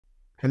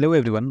Hello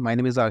everyone, my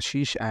name is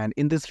Ashish and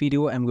in this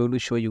video I'm going to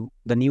show you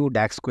the new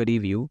DAX Query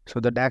View. So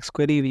the DAX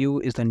Query View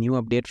is the new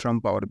update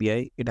from Power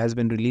BI. It has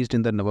been released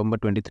in the November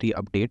 23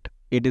 update.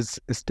 It is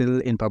still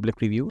in public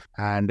preview,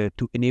 and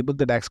to enable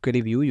the DAX Query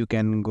View you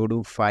can go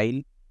to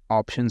File,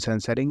 Options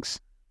and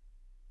Settings,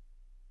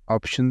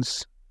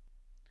 Options,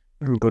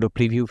 go to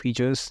Preview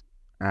Features,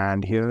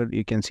 and here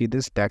you can see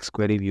this DAX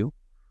Query View.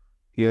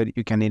 Here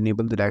you can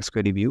enable the DAX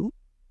Query View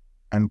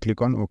and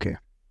click on OK.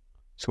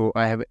 So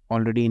I have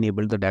already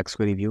enabled the DAX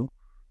Query View.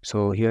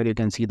 So here you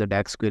can see the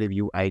DAX Query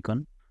View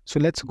icon. So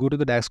let's go to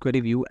the DAX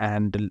Query View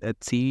and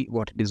let's see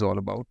what it is all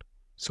about.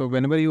 So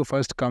whenever you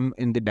first come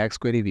in the DAX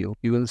Query View,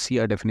 you will see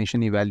a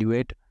definition: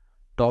 evaluate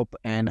top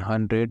and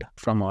 100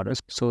 from orders.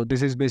 So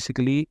this is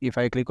basically, if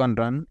I click on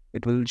run,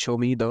 it will show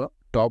me the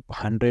top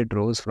 100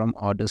 rows from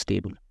orders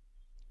table.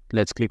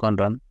 Let's click on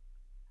run.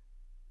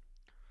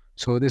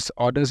 So this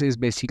orders is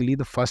basically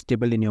the first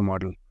table in your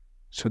model.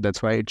 So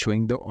that's why it's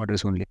showing the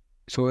orders only.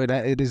 So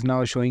it is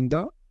now showing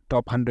the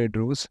top 100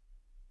 rows.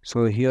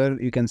 So here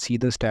you can see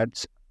the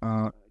stats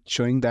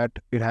showing that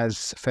it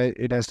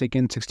has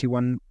taken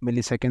 61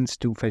 milliseconds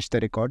to fetch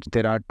the records.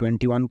 There are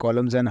 21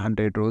 columns and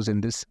 100 rows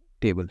in this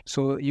table.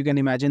 So you can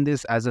imagine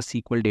this as a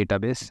SQL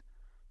database.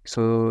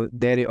 So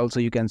there also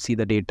you can see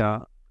the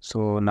data.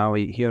 So now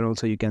here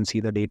also you can see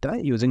the data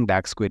using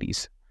DAX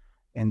queries.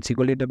 In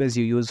SQL database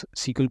you use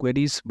SQL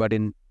queries, but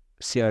in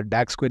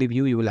DAX Query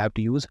View you will have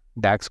to use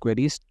DAX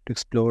queries to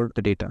explore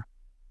the data.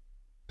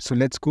 So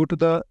let's go to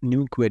the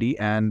new query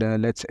and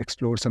let's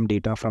explore some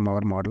data from our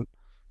model.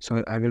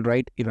 So I will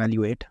write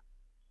evaluate.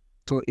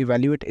 So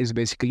evaluate is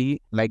basically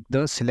like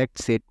the select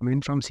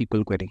statement from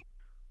SQL query.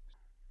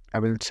 I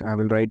will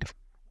write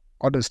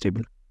orders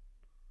table.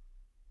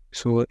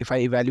 So if I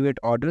evaluate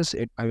orders,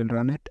 I will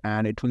run it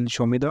and it will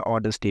show me the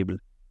orders table.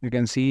 You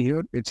can see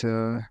here it's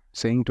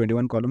saying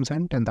 21 columns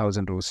and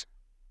 10,000 rows.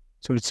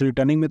 So it's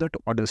returning me the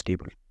orders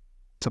table.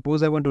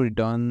 Suppose I want to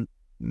return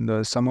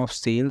the sum of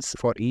sales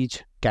for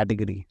each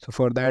category. So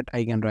for that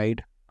I can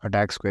write a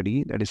DAX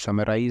query, that is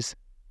summarize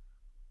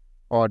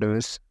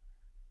orders,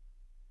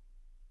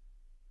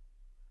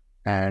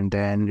 and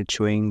then it's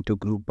showing to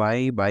group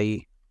by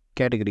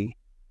category,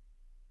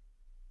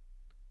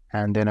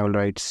 and then I will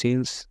write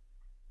sales.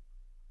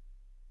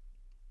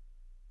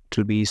 It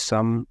will be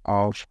sum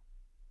of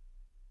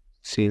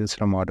sales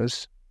from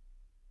orders,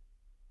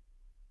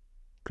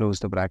 close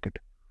the bracket.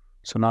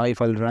 So now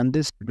if I'll run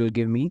this, it will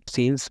give me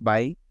sales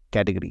by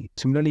category.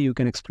 Similarly, you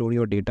can explore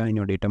your data in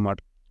your data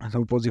model.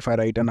 Suppose if I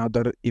write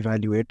another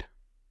evaluate,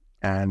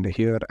 and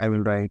here I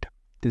will write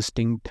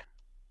distinct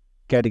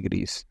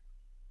categories,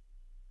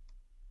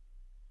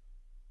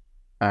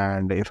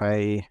 and if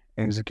I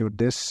execute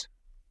this,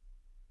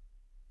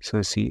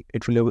 so see,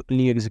 it will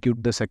only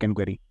execute the second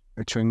query.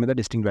 It's showing me the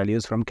distinct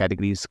values from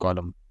categories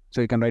column.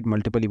 So you can write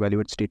multiple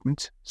evaluate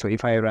statements. So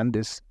if I run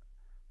this,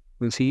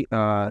 we'll see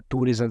 2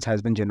 results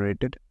has been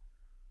generated.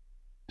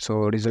 So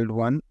result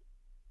 1,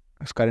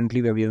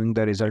 currently we are viewing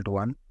the result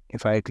 1.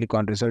 If I click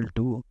on result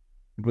 2,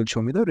 it will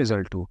show me the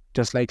result 2,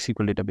 just like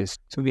SQL database.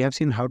 So we have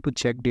seen how to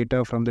check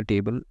data from the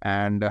table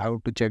and how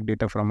to check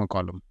data from a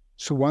column.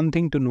 So one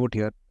thing to note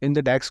here, in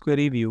the DAX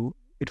Query View,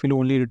 it will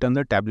only return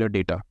the tabular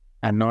data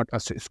and not a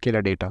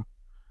scalar data.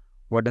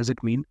 What does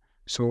it mean?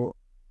 So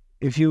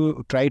if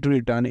you try to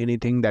return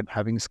anything that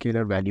having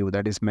scalar value,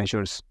 that is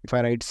measures, if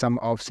I write sum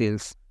of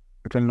sales,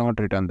 it will not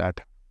return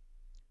that.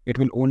 It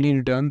will only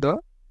return the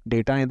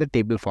data in the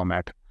table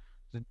format.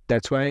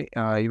 That's why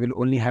you will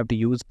only have to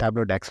use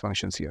tabular DAX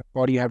functions here,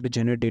 or you have to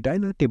generate data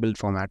in the table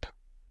format.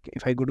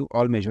 If I go to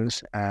all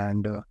measures,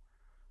 and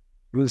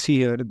we'll see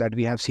here that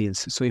we have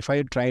sales. So if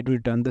I try to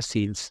return the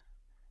sales,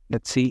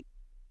 let's see,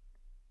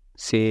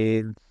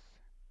 sales.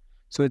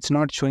 So it's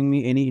not showing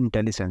me any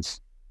IntelliSense.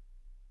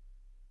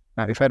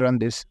 Now if I run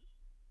this,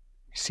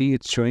 see,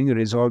 it's showing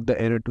resolve the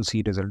error to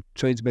see result.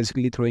 So it's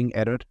basically throwing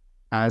error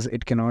as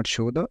it cannot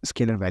show the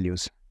scalar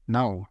values.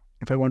 Now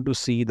if I want to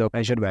see the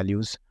measure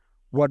values,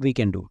 what we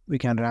can do, we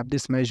can wrap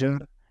this measure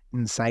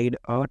inside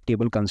a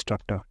table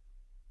constructor.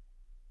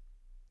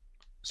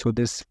 So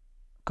this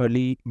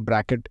curly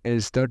bracket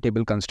is the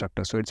table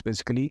constructor. So it's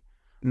basically,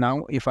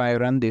 now if I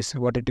run this,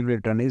 what it will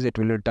return is, it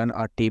will return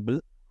a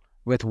table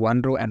with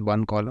 1 row and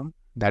 1 column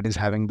that is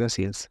having the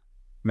sales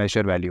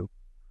measure value.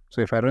 So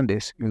if I run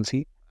this, you'll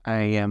see I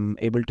am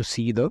able to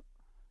see the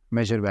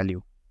measure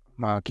value.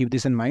 Keep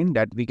this in mind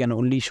that we can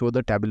only show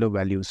the tabular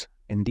values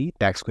in the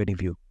DAX Query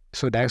View.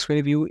 So DAX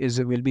Query View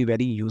will be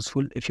very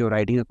useful if you're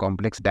writing a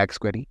complex DAX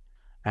query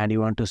and you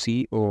want to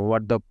see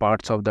what the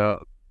parts of the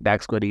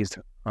DAX query is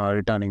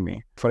returning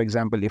me. For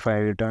example, if I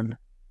return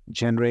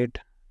generate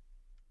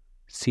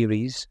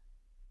series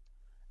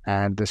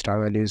and the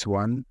star value is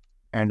 1,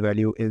 end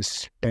value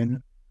is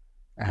 10,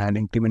 and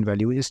increment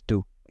value is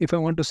 2. If I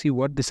want to see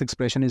what this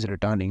expression is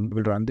returning,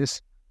 we'll run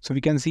this. So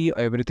we can see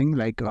everything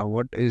like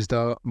what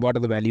are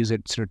the values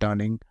it's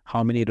returning,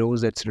 how many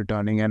rows it's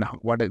returning, and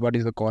what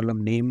is the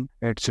column name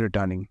it's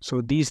returning.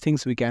 So these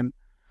things we can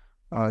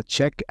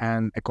check,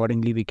 and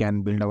accordingly we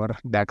can build our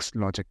DAX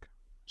logic.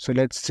 So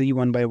let's see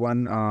one by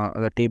one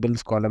the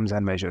tables, columns,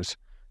 and measures.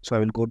 So I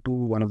will go to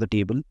one of the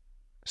table.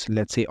 So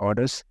let's say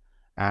orders,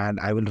 and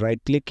I will right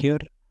click here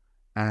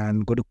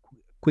and go to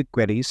quick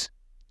queries.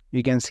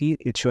 You can see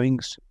it's showing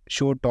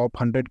show top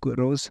 100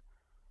 rows,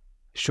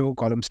 show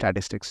column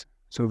statistics.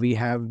 So we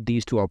have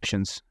these two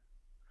options.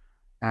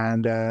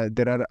 And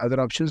there are other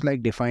options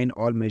like define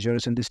all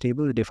measures in this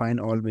table, define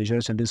all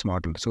measures in this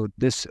model. So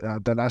this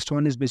the last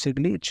one is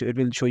basically it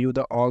will show you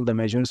the all the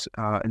measures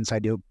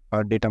inside your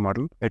data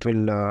model. It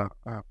will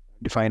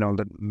define all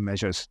the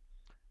measures.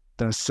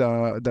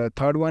 The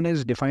third one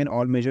is define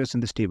all measures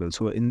in this table.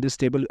 So in this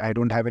table I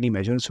don't have any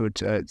measures, so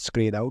it's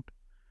grayed out.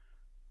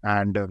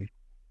 And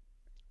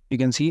you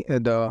can see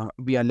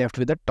we are left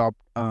with the top.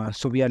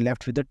 So we are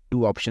left with the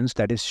two options,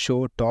 that is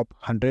show top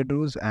 100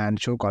 rows and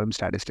show column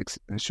statistics.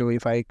 So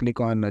if I click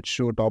on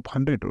show top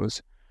 100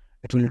 rows,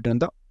 it will return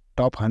the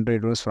top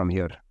 100 rows from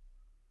here.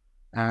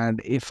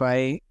 And if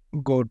I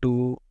go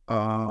to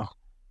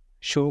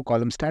show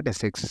column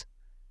statistics,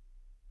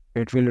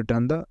 it will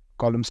return the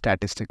column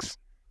statistics.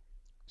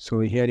 So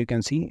here you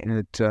can see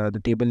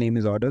the table name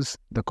is orders,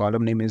 the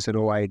column name is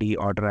row ID,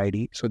 order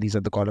ID. So these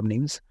are the column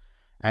names.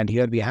 And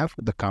here we have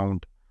the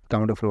count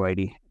of row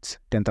ID. It's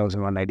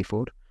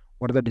 10,194.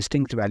 What are the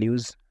distinct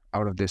values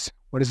out of this?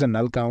 What is the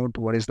null count?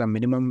 What is the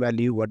minimum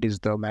value? What is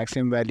the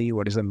maximum value?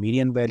 What is the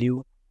median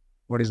value?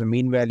 What is the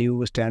mean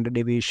value? Standard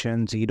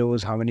deviation,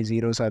 zeros, how many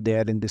zeros are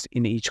there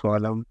in each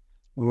column?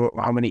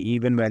 How many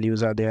even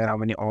values are there? How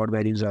many odd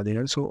values are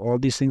there? So all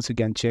these things you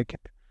can check.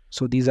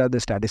 So these are the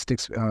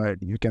statistics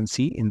you can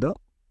see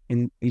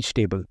in each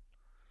table.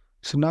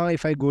 So now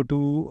if I go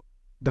to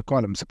the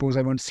column, suppose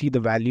I want to see the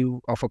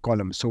value of a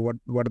column. So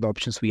what are the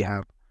options we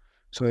have?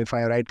 So if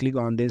I right click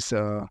on this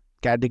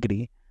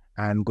category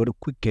and go to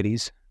quick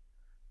queries,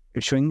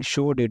 it's showing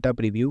show data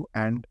preview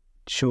and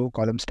show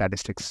column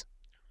statistics.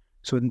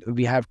 So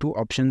we have two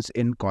options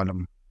in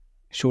column.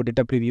 Show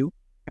data preview.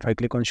 If I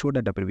click on show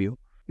data preview,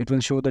 it will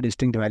show the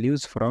distinct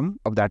values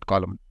of that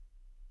column.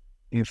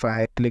 If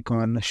I click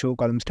on show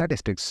column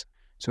statistics,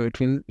 so it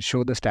will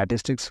show the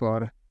statistics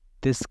for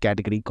this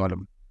category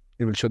column.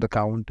 It will show the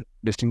count,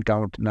 distinct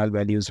count, null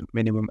values,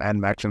 minimum and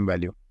maximum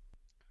value.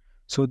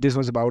 So this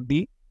was about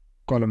the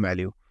column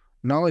value.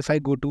 Now if I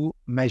go to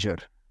measure,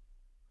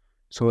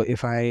 so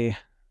if I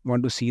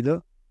want to see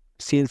the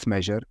sales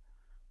measure,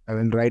 I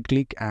will right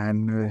click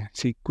and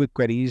see quick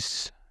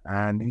queries,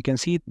 and you can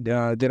see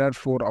there are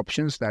four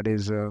options, that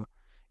is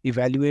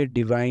evaluate,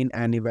 define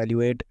and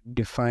evaluate,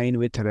 define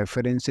with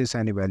references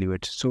and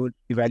evaluate. So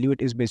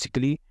evaluate is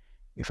basically,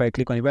 if I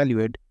click on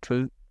evaluate, it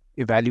will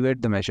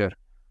evaluate the measure.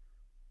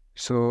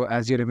 So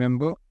as you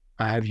remember,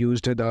 I have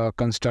used the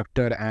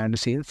constructor and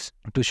sales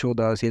to show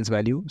the sales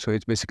value. So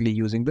it's basically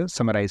using the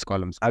summarize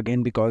columns.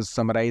 Again, because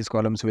summarize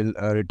columns will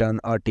return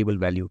a table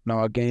value.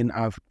 Now again,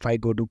 if I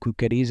go to quick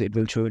queries, it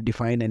will show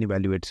define and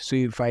evaluate. So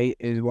if I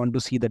want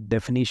to see the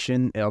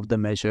definition of the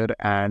measure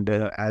and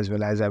as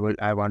well as I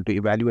want to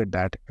evaluate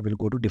that, I will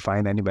go to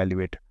define and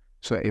evaluate.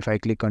 So if I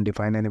click on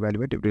define and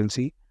evaluate, it will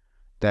see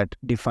that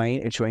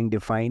define, it's showing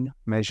define,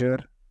 measure,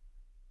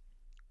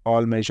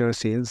 all measure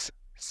sales,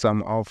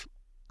 sum of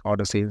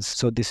order sales.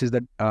 So this is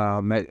the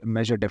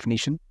measure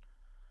definition,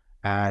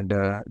 and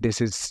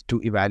this is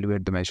to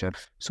evaluate the measure.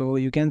 So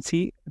you can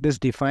see this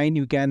define,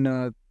 you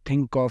can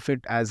think of it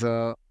as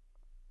a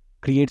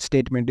create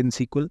statement in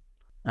SQL,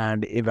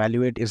 and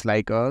evaluate is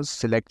like a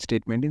select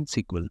statement in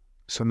SQL.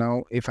 So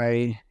now if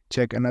I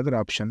check another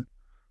option,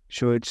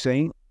 so it's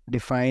saying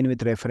define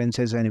with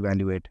references and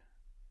evaluate.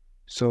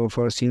 So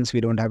for sales we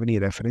don't have any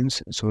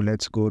reference, so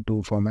let's go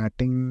to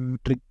formatting,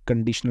 trick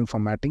conditional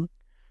formatting.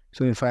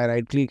 So if I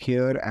right click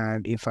here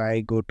and if I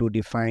go to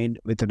define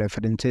with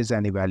references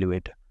and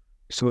evaluate,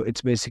 so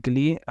it's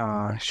basically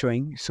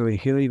showing. So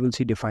here you will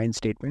see define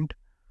statement.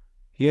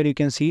 Here you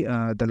can see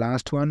the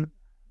last one,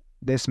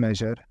 this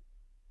measure,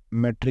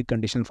 metric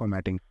conditional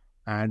formatting.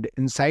 And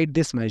inside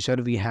this measure,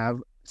 we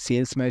have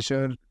sales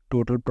measure,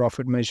 total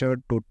profit measure,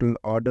 total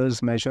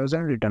orders measures,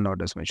 and return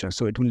orders measure.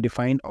 So it will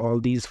define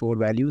all these four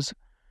values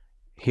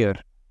here.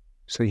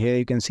 So here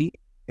you can see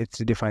it's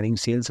defining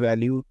sales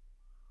value,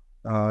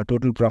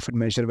 total profit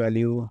measure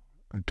value,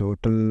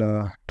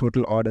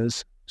 total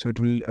orders. So it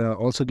will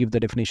also give the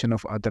definition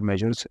of other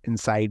measures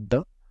inside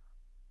the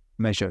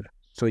measure.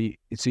 So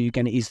you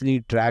can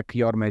easily track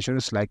your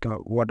measures, like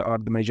what are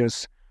the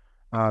measures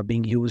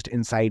being used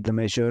inside the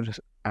measure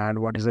and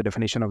what is the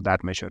definition of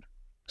that measure.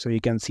 So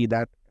you can see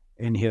that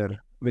in here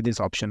with this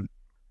option.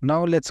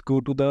 Now let's go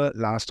to the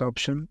last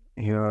option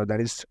here, that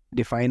is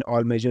define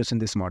all measures in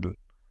this model.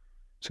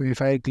 So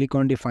if I click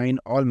on define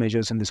all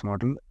measures in this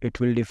model, it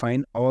will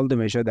define all the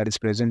measure that is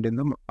present in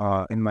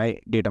the in my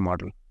data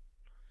model.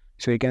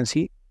 So you can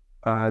see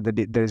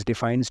there is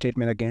define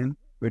statement again,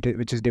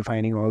 which is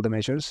defining all the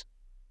measures,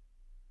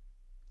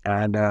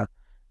 and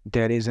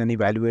there is an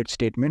evaluate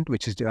statement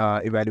which is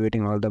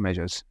evaluating all the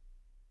measures.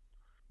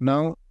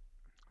 Now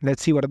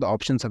let's see what are the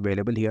options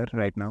available here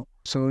right now.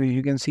 So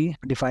you can see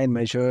define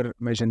measure,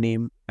 measure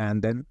name,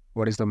 and then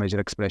what is the measure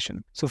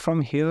expression. So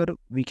from here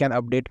we can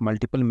update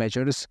multiple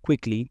measures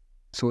quickly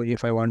So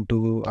if I want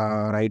to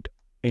write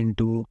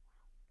into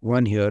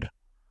 1 here,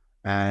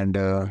 and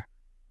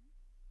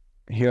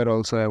here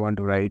also I want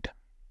to write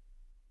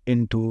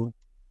into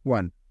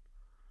 1.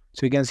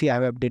 So you can see I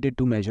have updated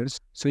 2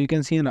 measures. So you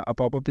can see a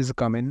pop-up is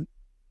coming,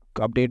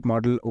 update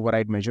model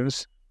override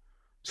measures.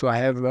 So I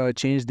have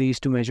changed these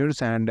 2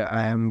 measures, and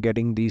I am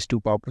getting these 2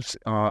 pop-ups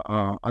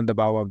on the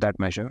bow of that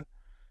measure.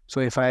 So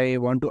if I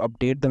want to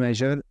update the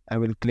measure, I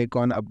will click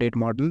on update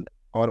model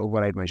or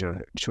override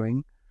measure,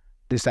 showing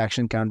this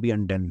action can be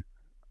undone.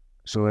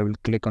 So I will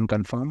click on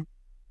confirm.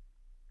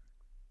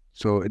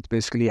 So it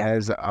basically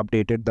has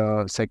updated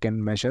the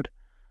second measure.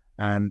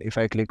 And if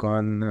I click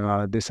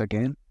on this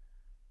again,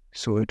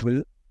 so it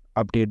will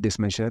update this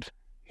measure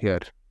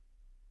here.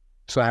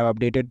 So I have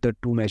updated the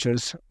 2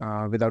 measures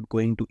without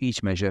going to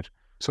each measure.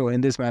 So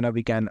in this manner,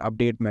 we can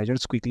update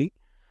measures quickly.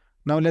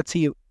 Now let's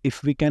see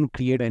if we can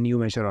create a new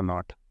measure or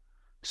not.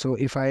 So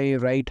if I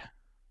write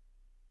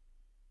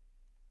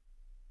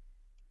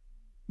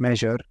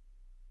measure,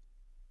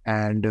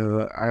 and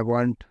I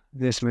want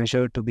this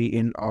measure to be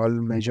in all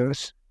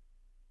measures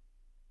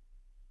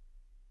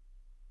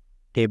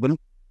table,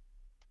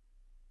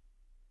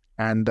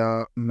 and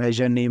the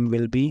measure name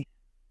will be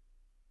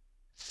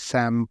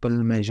sample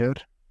measure,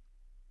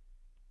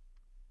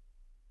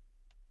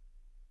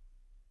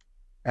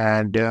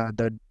 and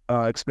the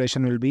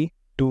expression will be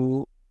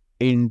 2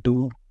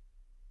 into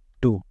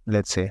 2,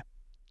 let's say,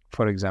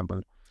 for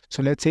example.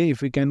 So let's say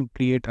if we can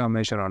create a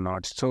measure or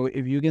not. So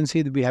if you can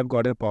see that we have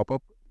got a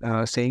pop-up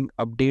saying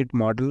update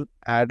model,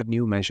 add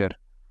new measure.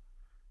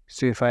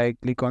 So if I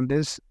click on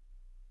this,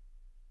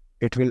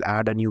 it will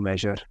add a new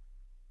measure.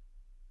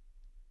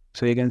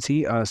 So you can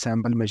see a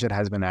sample measure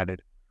has been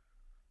added.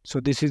 So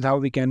this is how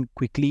we can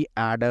quickly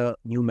add a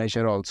new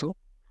measure also.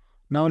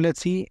 Now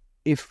let's see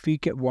if we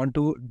want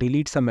to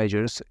delete some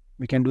measures,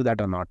 we can do that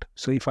or not.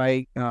 So if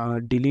I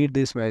delete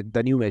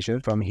the new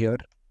measure from here,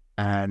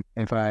 and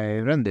if I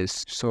run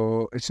this,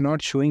 so it's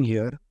not showing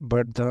here,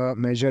 but the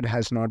measure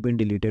has not been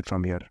deleted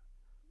from here.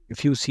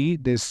 If you see,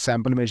 this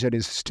sample measure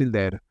is still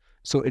there.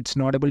 So it's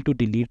not able to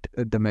delete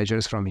the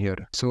measures from here.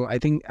 So I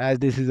think as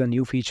this is a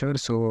new feature,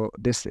 so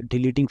this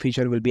deleting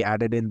feature will be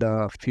added in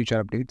the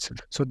future updates.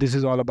 So this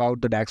is all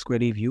about the DAX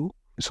Query View.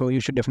 So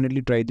you should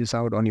definitely try this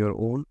out on your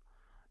own.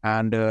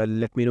 And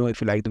let me know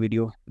if you like the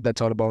video.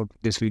 That's all about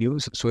this video.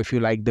 So if you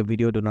like the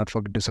video, do not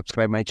forget to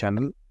subscribe my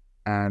channel.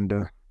 And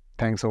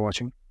thanks for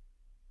watching.